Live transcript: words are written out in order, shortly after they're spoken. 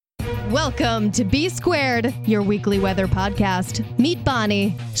Welcome to B Squared, your weekly weather podcast. Meet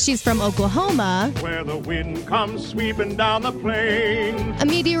Bonnie. She's from Oklahoma, where the wind comes sweeping down the plain. A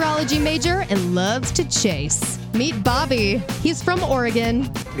meteorology major and loves to chase. Meet Bobby. He's from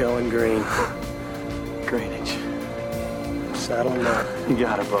Oregon. Going green. Greenwich. Saddle up. You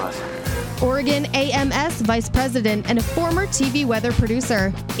got it, boss. Oregon AMS vice president and a former TV weather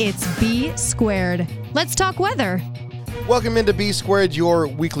producer. It's B Squared. Let's talk weather. Welcome into B Squared, your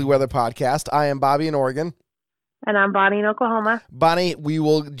weekly weather podcast. I am Bobby in Oregon. And I'm Bonnie in Oklahoma. Bonnie, we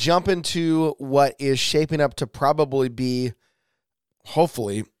will jump into what is shaping up to probably be,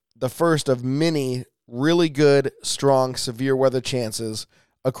 hopefully, the first of many really good, strong, severe weather chances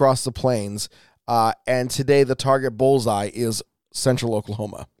across the plains. And today the target bullseye is central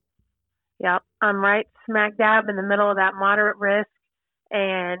Oklahoma. Yep, I'm right smack dab in the middle of that moderate risk.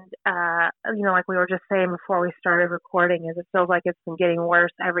 And, like we were just saying before we started recording, is it feels like it's been getting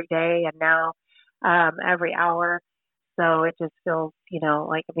worse every day and now every hour. So it just feels,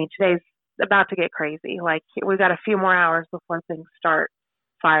 today's about to get crazy. Like we've got a few more hours before things start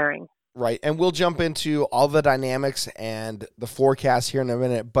firing. Right. And we'll jump into all the dynamics and the forecast here in a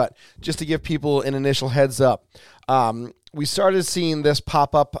minute. But just to give people an initial heads up, we started seeing this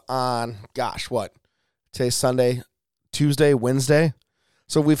pop up on, today's Sunday, Tuesday, Wednesday.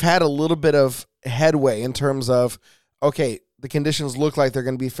 So we've had a little bit of headway in terms of, okay, the conditions look like they're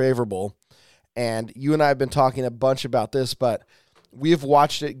going to be favorable. And you and I have been talking a bunch about this, but we've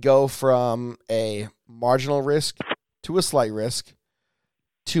watched it go from a marginal risk to a slight risk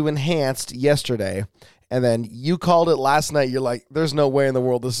to enhanced yesterday. And then you called it last night. You're like, there's no way in the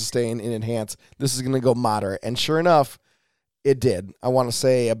world this is staying in enhanced. This is going to go moderate. And sure enough, it did. I want to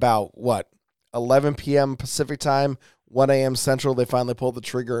say about, 11 p.m. Pacific time, 1 a.m. Central, they finally pulled the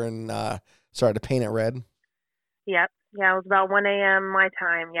trigger and started to paint it red. Yep. Yeah, it was about 1 a.m. my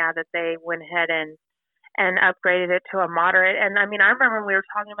time, that they went ahead and upgraded it to a moderate. And, I remember we were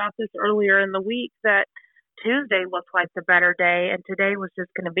talking about this earlier in the week that Tuesday looked like the better day and today was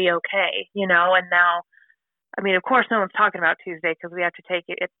just going to be okay, and now, of course, no one's talking about Tuesday because we have to take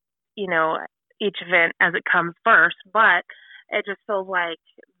it, each event as it comes first, but it just feels like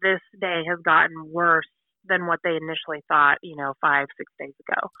this day has gotten worse than what they initially thought, 5-6 days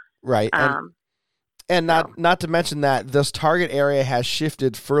ago. Right. And not to mention that this target area has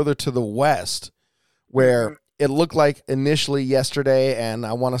shifted further to the west, where it looked like initially yesterday and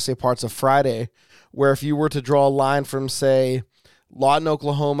I want to say parts of Friday, where if you were to draw a line from, say, Lawton,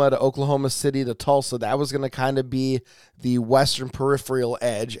 Oklahoma to Oklahoma City to Tulsa, that was going to kind of be the western peripheral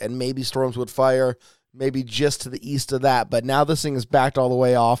edge, and maybe storms would fire maybe just to the east of that. But now this thing is backed all the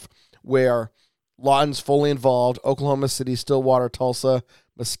way off, where Lawton's fully involved, Oklahoma City, Stillwater, Tulsa,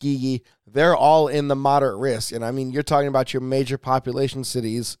 Muskogee, they're all in the moderate risk. And, you're talking about your major population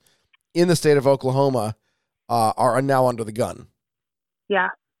cities in the state of Oklahoma are now under the gun. Yeah,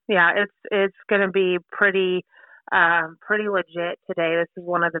 it's going to be pretty legit today. This is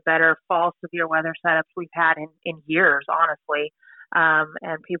one of the better fall severe weather setups we've had in years, honestly.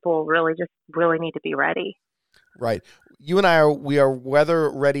 And people really need to be ready. Right. You and we are Weather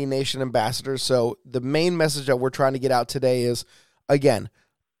Ready Nation ambassadors. So the main message that we're trying to get out today is, again,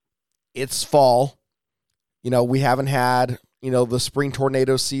 it's fall. We haven't had, the spring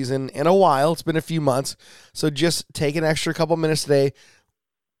tornado season in a while. It's been a few months. So just take an extra couple minutes today,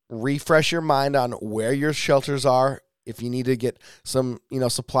 refresh your mind on where your shelters are. If you need to get some,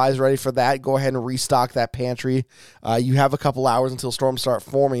 supplies ready for that, go ahead and restock that pantry. You have a couple hours until storms start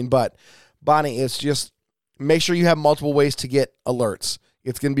forming. But, Bonnie, it's just make sure you have multiple ways to get alerts.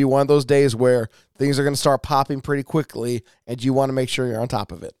 It's going to be one of those days where things are going to start popping pretty quickly, and you want to make sure you're on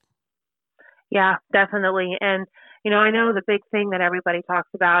top of it. Yeah, definitely. And, I know the big thing that everybody talks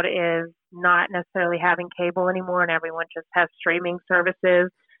about is not necessarily having cable anymore, and everyone just has streaming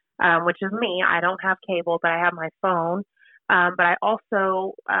services. Which is me. I don't have cable, but I have my phone. But I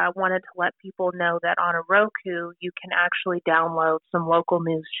also wanted to let people know that on a Roku, you can actually download some local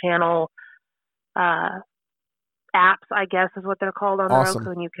news channel apps, I guess is what they're called on the Roku,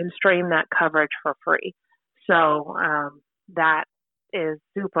 and you can stream that coverage for free. So that is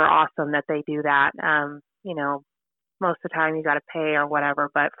super awesome that they do that. Most of the time you got to pay or whatever,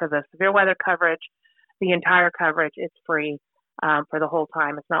 but for the severe weather coverage, the entire coverage, it's free. For the whole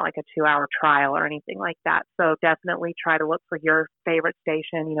time. It's not like a 2-hour trial or anything like that. So definitely try to look for your favorite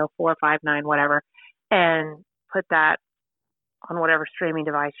station, 459, whatever, and put that on whatever streaming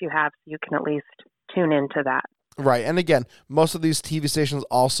device you have so you can at least tune into that. Right. And again, most of these TV stations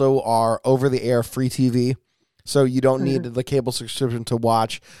also are over-the-air free TV. So you don't need the cable subscription to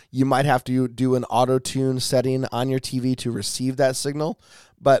watch. You might have to do an auto-tune setting on your TV to receive that signal,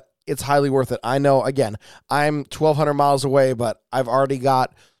 but it's highly worth it. I know, again, I'm 1,200 miles away, but I've already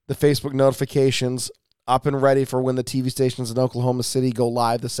got the Facebook notifications up and ready for when the TV stations in Oklahoma City go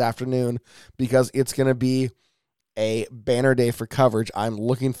live this afternoon, because it's going to be a banner day for coverage. I'm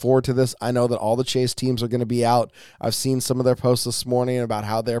looking forward to this. I know that all the Chase teams are going to be out. I've seen some of their posts this morning about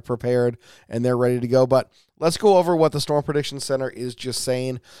how they're prepared and they're ready to go. But let's go over what the Storm Prediction Center is just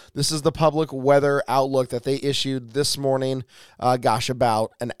saying. This is the public weather outlook that they issued this morning,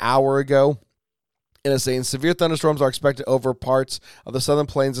 about an hour ago. It is saying severe thunderstorms are expected over parts of the southern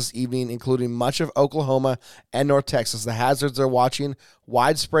plains this evening, including much of Oklahoma and North Texas. The hazards they're watching: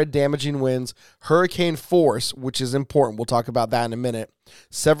 widespread damaging winds, hurricane force, which is important. We'll talk about that in a minute.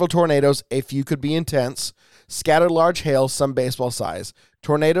 Several tornadoes, a few could be intense. Scattered large hail, some baseball size.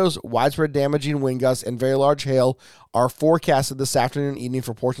 Tornadoes, widespread damaging wind gusts, and very large hail are forecasted this afternoon and evening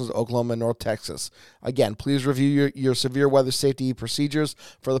for portions of Oklahoma and North Texas. Again, please review your severe weather safety procedures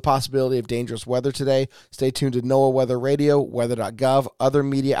for the possibility of dangerous weather today. Stay tuned to NOAA Weather Radio, weather.gov, other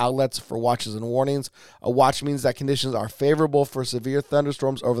media outlets for watches and warnings. A watch means that conditions are favorable for severe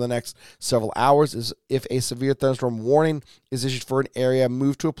thunderstorms over the next several hours. If a severe thunderstorm warning is issued for an area,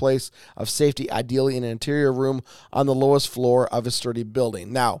 move to a place of safety, ideally in an interior room on the lowest floor of a sturdy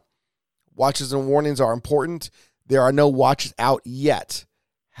building. Now, watches and warnings are important. There are no watches out yet.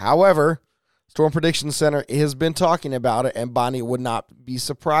 However, Storm Prediction Center has been talking about it, and Bonnie, would not be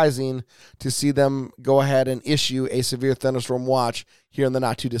surprising to see them go ahead and issue a severe thunderstorm watch here in the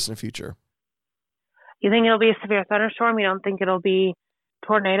not-too-distant future. You think it'll be a severe thunderstorm? You don't think it'll be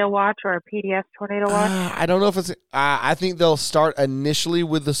tornado watch or a PDS tornado watch? I don't know if it's... I think they'll start initially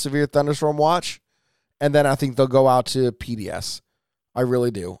with the severe thunderstorm watch, and then I think they'll go out to PDS. I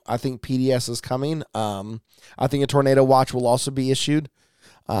really do. I think PDS is coming. I think a tornado watch will also be issued.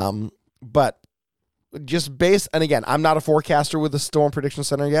 But just based, and again, I'm not a forecaster with the Storm Prediction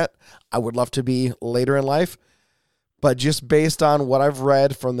Center yet. I would love to be later in life. But just based on what I've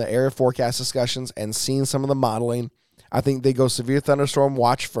read from the area forecast discussions and seeing some of the modeling, I think they go severe thunderstorm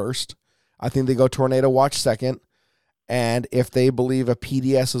watch first. I think they go tornado watch second. And if they believe a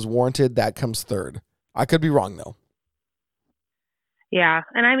PDS is warranted, that comes third. I could be wrong, though. Yeah,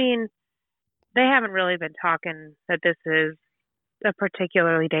 and I mean, they haven't really been talking that this is a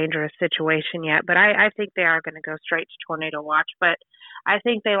particularly dangerous situation yet, but I think they are going to go straight to tornado watch. But I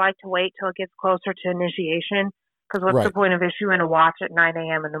think they like to wait till it gets closer to initiation, because what's the point of issuing a watch at 9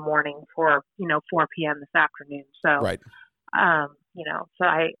 a.m. in the morning for, 4 p.m. this afternoon? So, so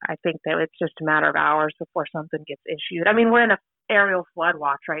I think that it's just a matter of hours before something gets issued. I mean, we're in an aerial flood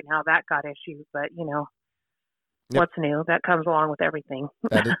watch right now. That got issued, but, what's new? That comes along with everything.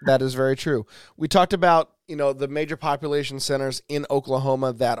 That is very true. We talked about, the major population centers in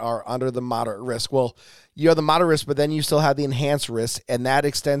Oklahoma that are under the moderate risk. Well, you have the moderate risk, but then you still have the enhanced risk, and that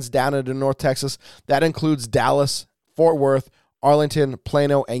extends down into North Texas. That includes Dallas, Fort Worth, Arlington,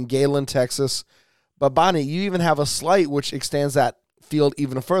 Plano, and Galen, Texas. But Bonnie, you even have a slight which extends that field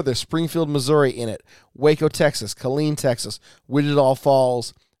even further. Springfield, Missouri in it. Waco, Texas. Killeen, Texas. Wichita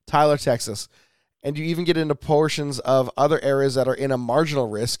Falls. Tyler, Texas. And you even get into portions of other areas that are in a marginal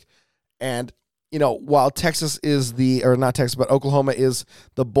risk. And, while Oklahoma is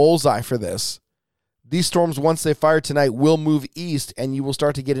the bullseye for this, these storms, once they fire tonight, will move east, and you will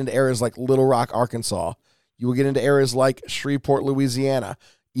start to get into areas like Little Rock, Arkansas. You will get into areas like Shreveport, Louisiana,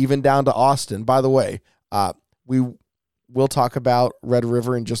 even down to Austin. By the way, we will talk about Red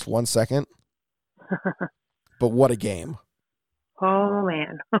River in just 1 second. But what a game. Oh,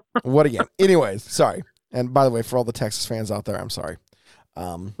 man. What a game. Anyways, sorry. And by the way, for all the Texas fans out there, I'm sorry.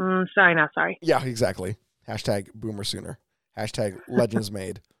 Sorry, not sorry. Yeah, exactly. Hashtag Boomer Sooner. Hashtag Legends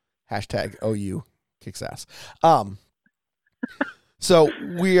Made. Hashtag OU kicks ass. So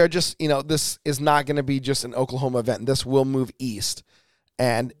we are just, this is not going to be just an Oklahoma event. This will move east.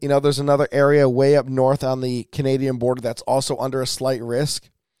 And, there's another area way up north on the Canadian border that's also under a slight risk.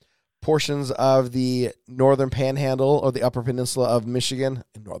 Portions of the northern panhandle or the upper peninsula of Michigan.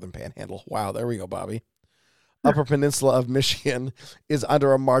 Northern panhandle. Wow, there we go, Bobby. Upper peninsula of Michigan is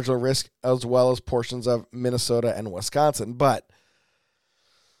under a marginal risk, as well as portions of Minnesota and Wisconsin. But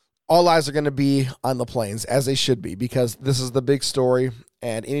all eyes are going to be on the plains, as they should be, because this is the big story.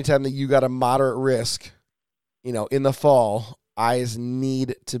 And anytime that you got a moderate risk, in the fall, eyes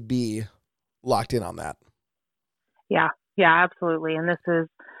need to be locked in on that. Yeah, absolutely. And this is,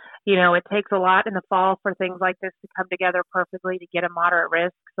 it takes a lot in the fall for things like this to come together perfectly to get a moderate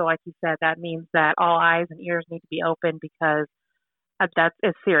risk. So like you said, that means that all eyes and ears need to be open, because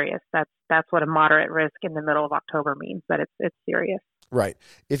it's serious. That's what a moderate risk in the middle of October means. That it's serious. Right.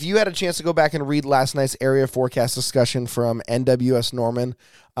 If you had a chance to go back and read last night's area forecast discussion from NWS Norman,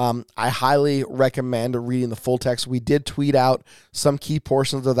 I highly recommend reading the full text. We did tweet out some key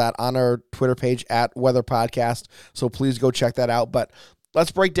portions of that on our Twitter page at Weather Podcast, so please go check that out. But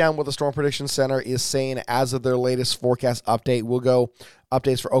let's break down what the Storm Prediction Center is saying as of their latest forecast update. We'll go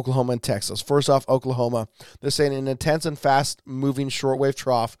updates for Oklahoma and Texas. First off, Oklahoma, they're saying an intense and fast-moving shortwave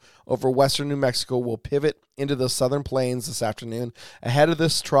trough over western New Mexico will pivot into the southern plains this afternoon. Ahead of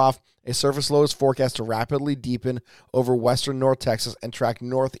this trough, a surface low is forecast to rapidly deepen over western North Texas and track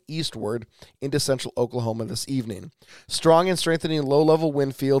northeastward into central Oklahoma this evening. Strong and strengthening low-level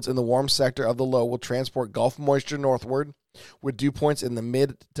wind fields in the warm sector of the low will transport Gulf moisture northward, with dew points in the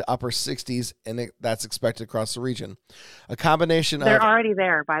mid to upper 60s, and that's expected across the region. A combination They're already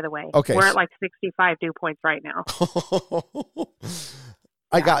there, by the way. Okay. We're at like 65 dew points right now.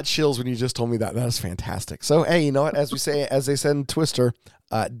 I got chills when you just told me that. That is fantastic. So, hey, you know what? As they said in Twister,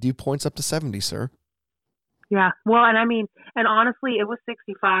 dew points up to 70, sir. Yeah. Well, and honestly, it was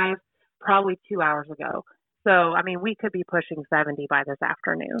 65 probably 2 hours ago. So, we could be pushing 70 by this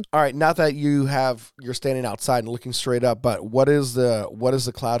afternoon. All right. Not that you're standing outside and looking straight up, but what does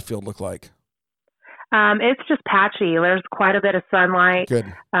the cloud field look like? It's just patchy. There's quite a bit of sunlight. Good.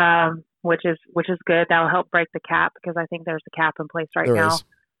 Which is good. That'll help break the cap because I think there's a cap in place right There now. is.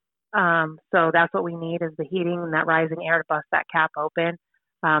 So that's what we need is the heating and that rising air to bust that cap open.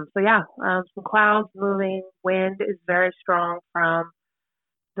 Some clouds moving. Wind is very strong from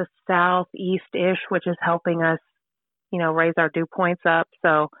the southeast-ish, which is helping us, raise our dew points up.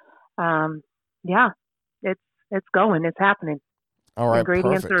 So, it's going. It's happening. All right,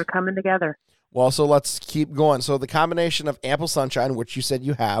 Ingredients perfect. are coming together. Well, so let's keep going. So the combination of ample sunshine, which you said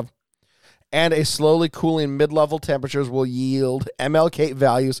you have, and a slowly cooling mid-level temperatures will yield MLK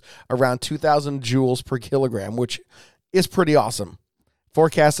values around 2,000 joules per kilogram, which is pretty awesome.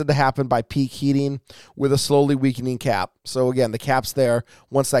 Forecasted to happen by peak heating with a slowly weakening cap. So again, the cap's there.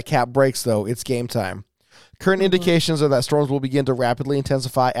 Once that cap breaks, though, it's game time. Current indications are that storms will begin to rapidly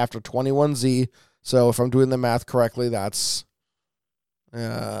intensify after 21Z. So if I'm doing the math correctly, that's 3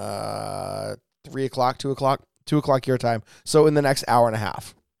 o'clock, 2 o'clock, 2 o'clock your time. So in the next hour and a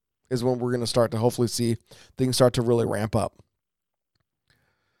half is when we're going to start to hopefully see things start to really ramp up.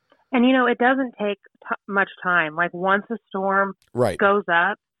 And, it doesn't take much time. Like once a storm goes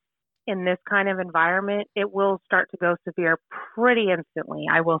up in this kind of environment, it will start to go severe pretty instantly.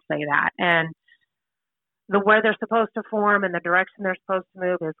 I will say that. And the way they're supposed to form and the direction they're supposed to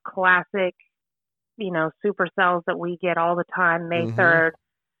move is classic, supercells that we get all the time. May 3rd,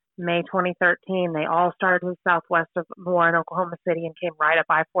 May 2013, they all started to the southwest of Warren, Oklahoma City, and came right up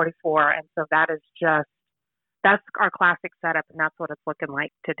I-44. And so that's our classic setup, and that's what it's looking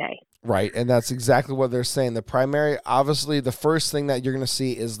like today. Right, and that's exactly what they're saying. Obviously, the first thing that you're going to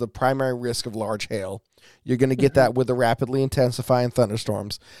see is the primary risk of large hail. You're going to get that with the rapidly intensifying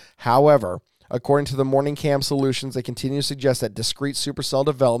thunderstorms. However, according to the Morning Cam Solutions, they continue to suggest that discrete supercell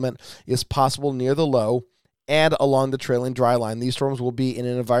development is possible near the low and along the trailing dry line. These storms will be in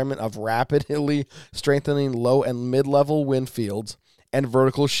an environment of rapidly strengthening low and mid-level wind fields and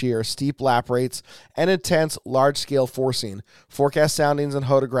vertical shear, steep lap rates, and intense large-scale forcing. Forecast soundings and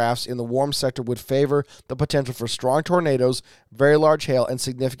photographs in the warm sector would favor the potential for strong tornadoes, very large hail, and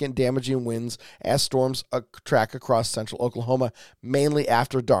significant damaging winds as storms track across central Oklahoma, mainly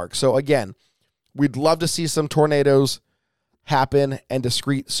after dark. So again, we'd love to see some tornadoes happen and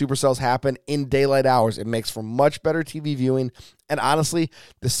discrete supercells happen in daylight hours. It makes for much better TV viewing, and honestly,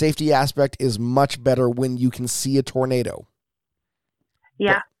 the safety aspect is much better when you can see a tornado.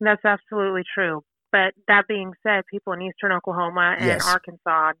 Yeah, that's absolutely true. But that being said, people in eastern Oklahoma and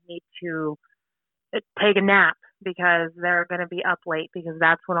Arkansas need to take a nap because they're going to be up late because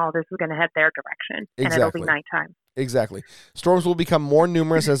that's when all this is going to head their direction. Exactly. And it'll be nighttime. Exactly. Storms will become more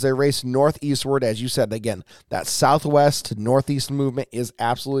numerous as they race northeastward. As you said, again, that southwest to northeast movement is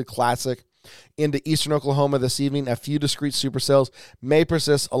absolutely classic. Into eastern Oklahoma this evening, a few discrete supercells may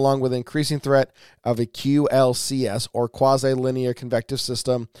persist along with increasing threat of a QLCS or quasi-linear convective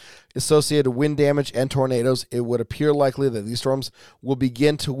system, associated wind damage and tornadoes. It would appear likely that these storms will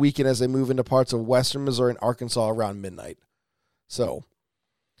begin to weaken as they move into parts of western Missouri and Arkansas around midnight. So,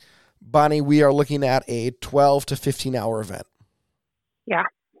 Bonnie, we are looking at a 12 to 15-hour event. Yeah,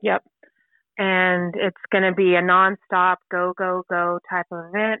 yep. And it's going to be a nonstop go, go, go type of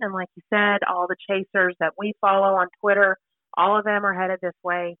event. And like you said, all the chasers that we follow on Twitter, all of them are headed this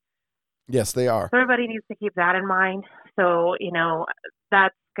way. Yes, they are. So everybody needs to keep that in mind. So,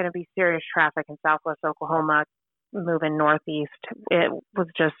 that's going to be serious traffic in southwest Oklahoma moving northeast. It was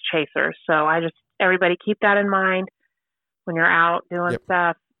just chasers. So everybody keep that in mind when you're out doing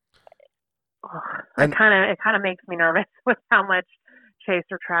stuff. It kind of makes me nervous with how much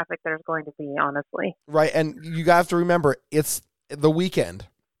chaser traffic there's going to be, honestly. Right, and you have to remember, it's the weekend.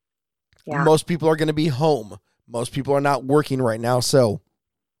 Yeah. Most people are going to be home. Most people are not working right now. So,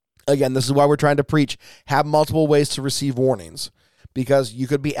 again, this is why we're trying to preach. Have multiple ways to receive warnings, because you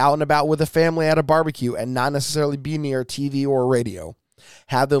could be out and about with a family at a barbecue and not necessarily be near TV or radio.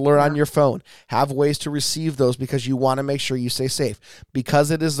 Have the alert on your phone. Have ways to receive those because you want to make sure you stay safe. Because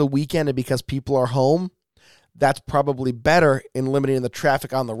it is the weekend and because people are home, that's probably better in limiting the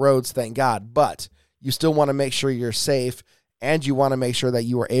traffic on the roads, thank God. But you still want to make sure you're safe, and you want to make sure that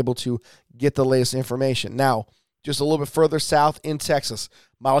you are able to get the latest information. Now, just a little bit further south in Texas,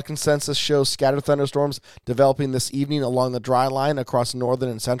 model consensus shows scattered thunderstorms developing this evening along the dry line across northern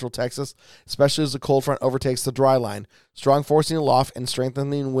and central Texas, especially as the cold front overtakes the dry line. Strong forcing aloft and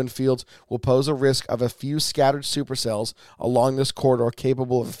strengthening wind fields will pose a risk of a few scattered supercells along this corridor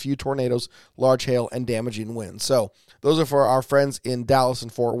capable of a few tornadoes, large hail, and damaging winds. So those are for our friends in Dallas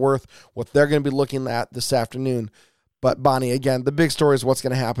and Fort Worth, what they're going to be looking at this afternoon. But, Bonnie, again, the big story is what's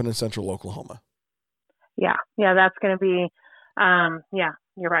going to happen in central Oklahoma. Yeah, that's going to be,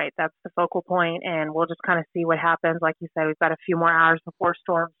 you're right. That's the focal point, and we'll just kind of see what happens. Like you said, we've got a few more hours before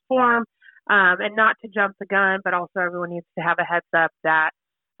storms form, and not to jump the gun, but also everyone needs to have a heads up that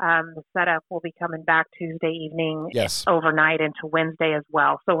the setup will be coming back Tuesday evening, overnight into Wednesday as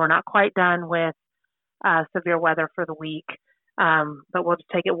well. So we're not quite done with severe weather for the week, but we'll just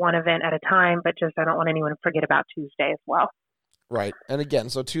take it one event at a time, but just I don't want anyone to forget about Tuesday as well. Right. And again,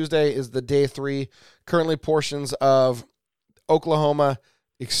 so Tuesday is the day 3. Currently portions of Oklahoma,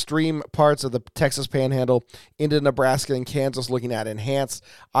 extreme parts of the Texas Panhandle, into Nebraska and Kansas looking at enhanced.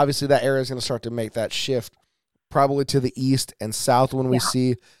 Obviously, that area is going to start to make that shift probably to the east and south when we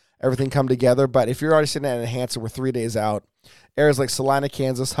see everything come together. But if you're already sitting at enhanced and we're 3 days out, areas like Salina,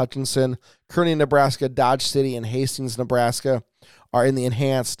 Kansas, Hutchinson, Kearney, Nebraska, Dodge City, and Hastings, Nebraska are in the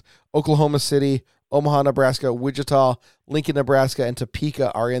enhanced. Oklahoma City, Omaha, Nebraska, Wichita, Lincoln, Nebraska, and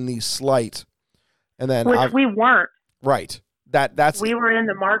Topeka are in the slight. And then which we weren't. Right. We were in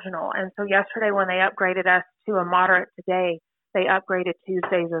the marginal. And so yesterday when they upgraded us to a moderate today, they upgraded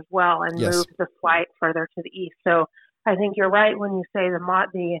Tuesdays as well and moved the slight further to the east. So I think you're right when you say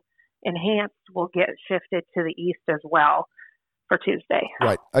the enhanced will get shifted to the east as well for Tuesday.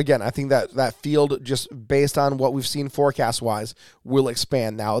 Right. Again, I think that field, just based on what we've seen forecast-wise, will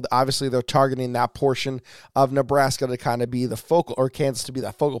expand. Now, obviously, they're targeting that portion of Nebraska to kind of be the focal, or Kansas to be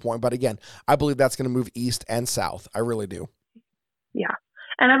that focal point. But again, I believe that's going to move east and south. I really do. Yeah.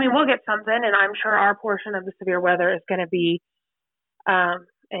 And I mean, we'll get something, and I'm sure our portion of the severe weather is going to be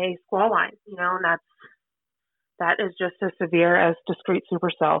a squall line, and that is just as severe as discrete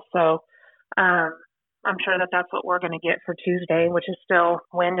supercell. So, I'm sure that's what we're going to get for Tuesday, which is still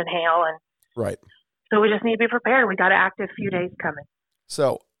wind and hail. And right. So we just need to be prepared. We got an active few days coming.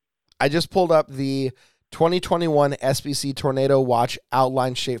 So I just pulled up the 2021 SPC Tornado Watch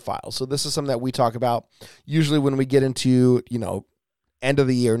outline shapefile. So this is something that we talk about usually when we get into, end of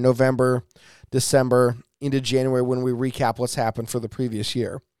the year, November, December, into January, when we recap what's happened for the previous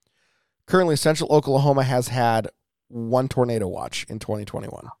year. Currently, central Oklahoma has had 1 tornado watch in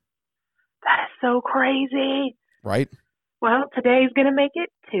 2021. That is so crazy. Right? Well, today's going to make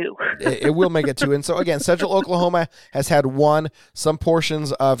it 2. It will make it 2. And so, again, central Oklahoma has had 1. Some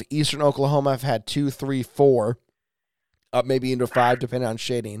portions of eastern Oklahoma have had 2, 3, 4, up maybe into 5, depending on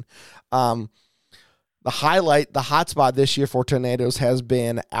shading. The hotspot this year for tornadoes has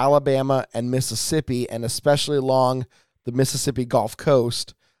been Alabama and Mississippi, and especially along the Mississippi Gulf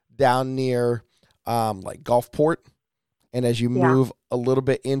Coast down near like Gulfport. And as you move a little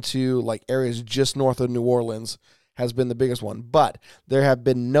bit into like areas just north of New Orleans has been the biggest one. But there have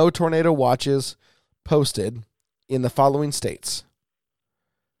been no tornado watches posted in the following states: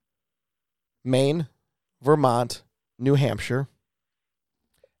 Maine, Vermont, New Hampshire,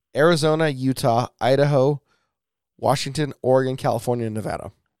 Arizona, Utah, Idaho, Washington, Oregon, California, and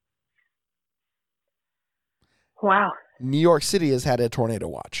Nevada. Wow. New York City has had a tornado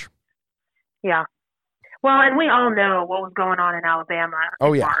watch. Yeah. Well, and we all know what was going on in Alabama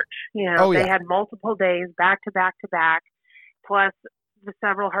in March. They had multiple days back to back to back, plus the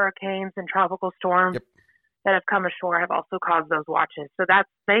several hurricanes and tropical storms that have come ashore have also caused those watches. So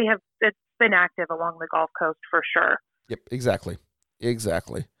it's been active along the Gulf Coast for sure. Yep, exactly.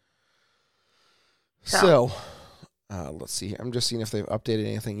 So let's see here. I'm just seeing if they've updated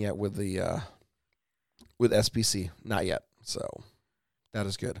anything yet with the with SPC. Not yet. So that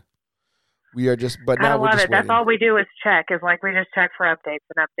is good. We are just, but I now we're love just it. That's waiting. all we do is check. Is like we just check for updates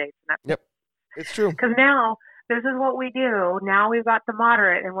and updates and updates. Yep, it's true. Because now this is what we do. Now we've got the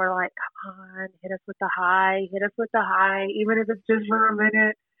moderate, and we're like, come on, hit us with the high, even if it's just for a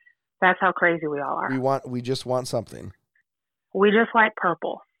minute. That's how crazy we all are. We just want something. We just like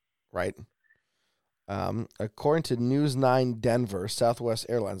purple. Right. According to News 9 Denver, Southwest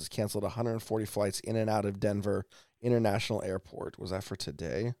Airlines has canceled 140 flights in and out of Denver International Airport. Was that for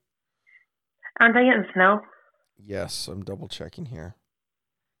today? Aren't they getting snow? Yes, I'm double checking here.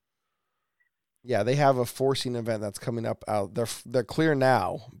 Yeah, they have a forcing event that's coming up out. They're clear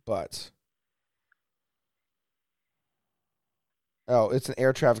now, but it's an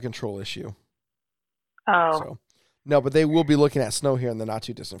air traffic control issue. Oh. So no, but they will be looking at snow here in the not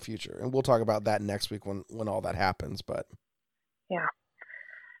too distant future, and we'll talk about that next week when all that happens. But yeah.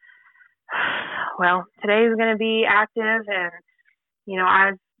 Well, today is going to be active, and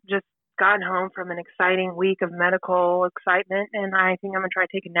I've just gotten home from an exciting week of medical excitement, and I think I'm going to try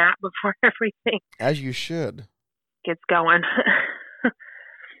to take a nap before everything as you should gets going.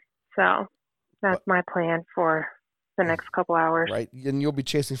 So that's my plan for the next couple hours. Right, and you'll be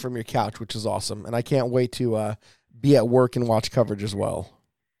chasing from your couch, which is awesome, and I can't wait to be at work and watch coverage as well.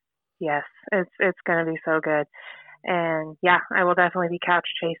 Yes, it's going to be so good. And yeah, I will definitely be couch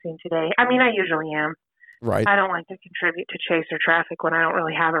chasing today. I mean, I usually am. Right. I don't like to contribute to chaser traffic when I don't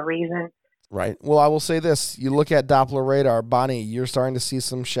really have a reason. Right. Well, I will say this. You look at Doppler radar, Bonnie, you're starting to see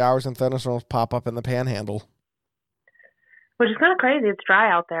some showers and thunderstorms pop up in the panhandle. Which is kind of crazy. It's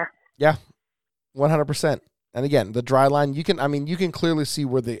dry out there. Yeah, 100%. And again, the dry line, you can clearly see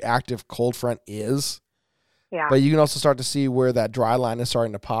where the active cold front is. Yeah. But you can also start to see where that dry line is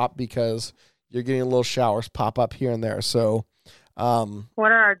starting to pop because you're getting little showers pop up here and there. So,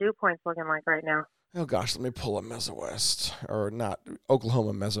 what are our dew points looking like right now? Oh gosh, let me pull up Mesowest, or not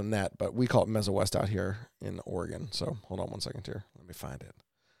Oklahoma Mesonet, but we call it Mesowest out here in Oregon. So hold on one second here. Let me find it.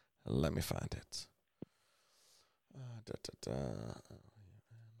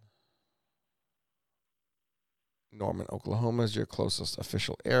 Norman, Oklahoma is your closest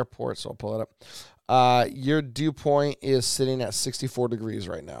official airport, so I'll pull it up. Your dew point is sitting at 64 degrees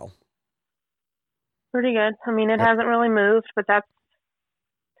right now. Pretty good. I mean, it hasn't really moved, but that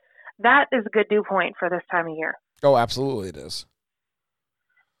is a good dew point for this time of year. Oh, absolutely it is.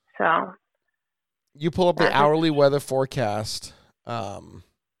 So you pull up the hourly weather forecast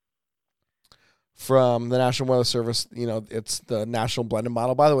from the National Weather Service. It's the National Blended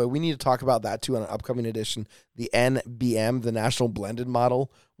Model. By the way, we need to talk about that too on an upcoming edition. The NBM, the National Blended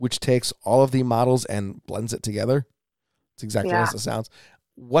Model, which takes all of the models and blends it together. It's exactly as it sounds.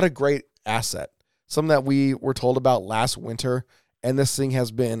 What a great asset. Something that we were told about last winter, and this thing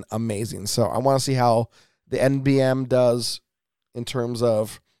has been amazing. So I want to see how the NBM does in terms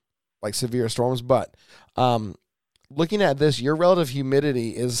of like severe storms. But looking at this, your relative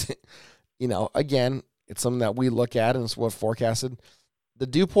humidity is, again, it's something that we look at and it's what forecasted. The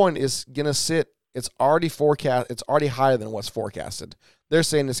dew point is going to sit, it's already higher than what's forecasted. They're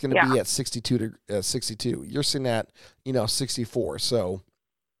saying it's going to be at 62. You're sitting at, 64. So.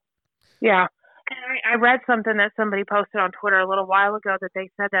 Yeah. I read something that somebody posted on Twitter a little while ago that they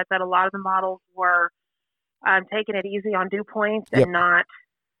said that a lot of the models were taking it easy on dew points and not,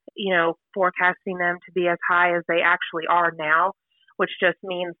 forecasting them to be as high as they actually are now, which just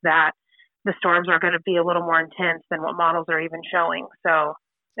means that the storms are going to be a little more intense than what models are even showing. So,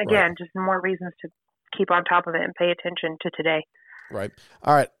 again, just more reasons to keep on top of it and pay attention to today. Right.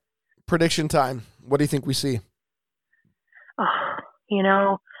 All right. Prediction time. What do you think we see?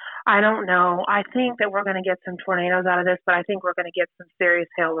 I don't know. I think that we're going to get some tornadoes out of this, but I think we're going to get some serious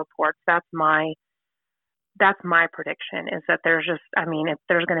hail reports. That's my prediction, is that there's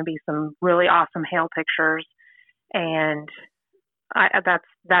going to be some really awesome hail pictures, and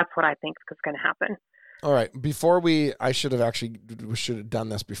that's what I think is going to happen. All right. I should have done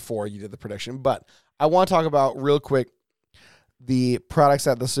this before you did the prediction, but I want to talk about real quick the products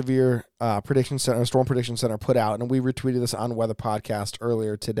that the Severe Prediction Center, Storm Prediction Center put out, and we retweeted this on Weather Podcast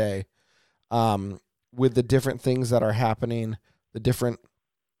earlier today, with the different things that are happening, the different,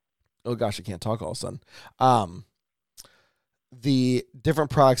 oh gosh, I can't talk all of a sudden, the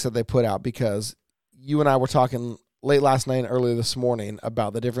different products that they put out, because you and I were talking late last night and earlier this morning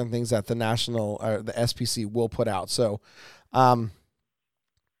about the different things that the the SPC will put out. So,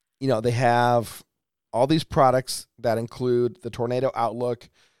 they have all these products that include the tornado outlook,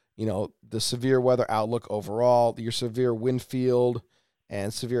 the severe weather outlook overall, your severe wind field,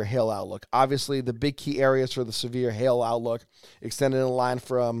 and severe hail outlook. Obviously, the big key areas for the severe hail outlook extended in a line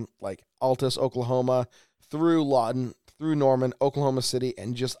from like Altus, Oklahoma, through Lawton, through Norman, Oklahoma City,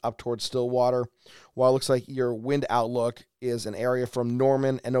 and just up towards Stillwater. While it looks like your wind outlook is an area from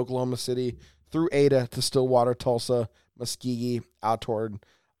Norman and Oklahoma City through Ada to Stillwater, Tulsa, Muskogee, out toward,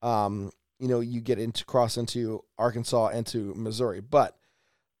 you get into cross into Arkansas and to Missouri. But,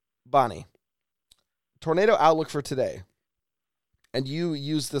 Bonnie, tornado outlook for today. And you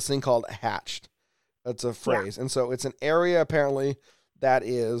use this thing called hatched. That's a phrase. Yeah. And so it's an area apparently that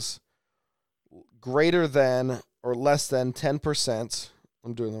is greater than or less than 10%.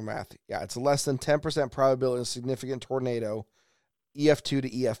 I'm doing the math. Yeah, it's less than 10% probability of a significant tornado, EF2 to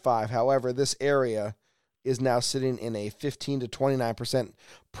EF5. However, this area is now sitting in a 15 to 29%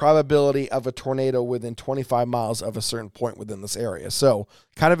 probability of a tornado within 25 miles of a certain point within this area. So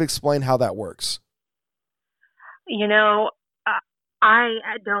kind of explain how that works. I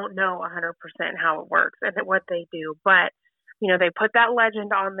don't know 100% how it works and what they do, but, they put that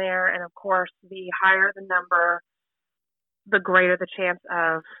legend on there, and of course, the higher the number, the greater the chance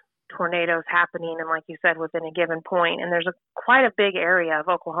of tornadoes happening, and like you said, within a given point. And there's quite a big area of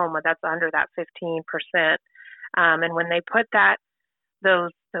Oklahoma that's under that 15%. And when they put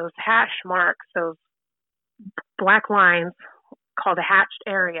those hash marks, those black lines called a hatched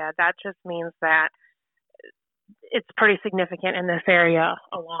area, that just means that it's pretty significant in this area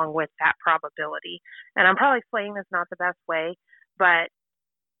along with that probability. And I'm probably explaining this not the best way, but,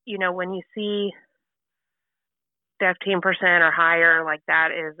 when you see 15% or higher, like that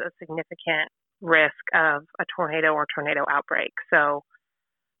is a significant risk of a tornado or tornado outbreak. So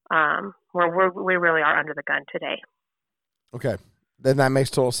we really are under the gun today. Okay. Then that makes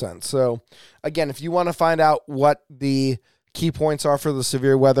total sense. So again, if you want to find out what the key points are for the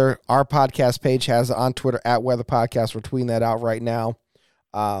severe weather, our podcast page has it on Twitter at Weather Podcast. We're tweeting that out right now.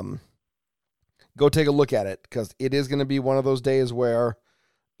 Go take a look at it, because it is going to be one of those days where,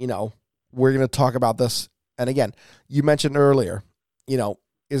 we're going to talk about this. And again, you mentioned earlier,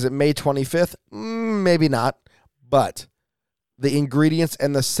 is it May 25th? Maybe not, but the ingredients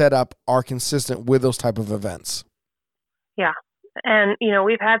and the setup are consistent with those type of events. Yeah. And,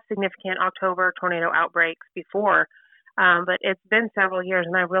 we've had significant October tornado outbreaks before, but it's been several years,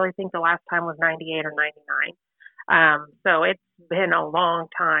 and I really think the last time was 98 or 99. So it's been a long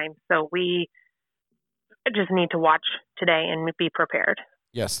time. So we just need to watch today and be prepared.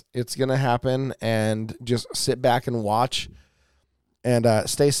 Yes, it's going to happen, and just sit back and watch, and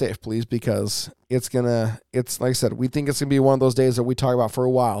stay safe, please, because it's like I said, we think it's going to be one of those days that we talk about for a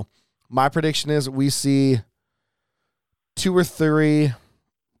while. My prediction is we see 2 or 3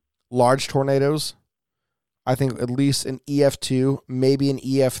 large tornadoes. I think at least an EF2, maybe an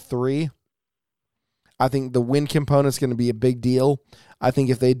EF3. I think the wind component is going to be a big deal. I think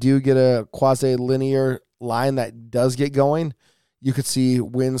if they do get a quasi-linear line that does get going, you could see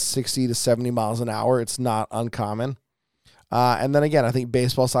winds 60 to 70 miles an hour. It's not uncommon. And then again, I think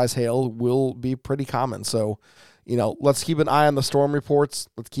baseball-sized hail will be pretty common. So, let's keep an eye on the storm reports.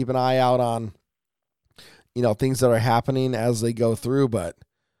 Let's keep an eye out on, things that are happening as they go through. But,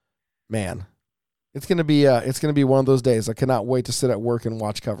 man, it's gonna be one of those days. I cannot wait to sit at work and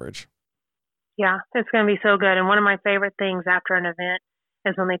watch coverage. Yeah, it's going to be so good. And one of my favorite things after an event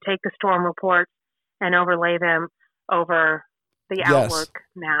is when they take the storm reports and overlay them over the outlook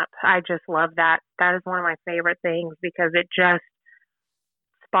map. I just love that. That is one of my favorite things, because it just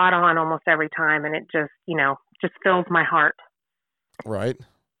spot on almost every time, and it just, just fills my heart. Right.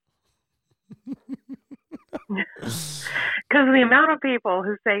 Because the amount of people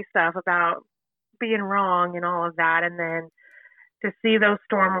who say stuff about being wrong and all of that, and then to see those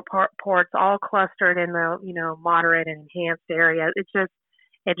storm reports all clustered in the, moderate and enhanced areas, it just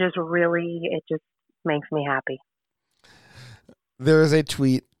makes me happy. There is a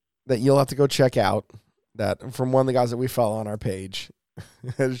tweet that you'll have to go check out, that from one of the guys that we follow on our page.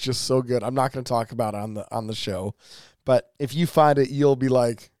 It's just so good. I'm not going to talk about it on the show, but if you find it, you'll be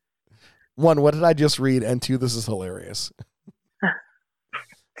like, 1, what did I just read? And 2, this is hilarious.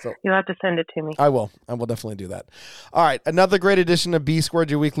 So you'll have to send it to me. I will definitely do that. All right. Another great edition of B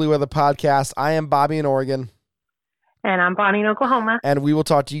Squared, your weekly weather podcast. I am Bobby in Oregon. And I'm Bonnie in Oklahoma. And we will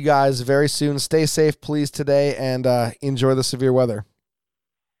talk to you guys very soon. Stay safe, please, today, and enjoy the severe weather.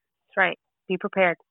 That's right. Be prepared.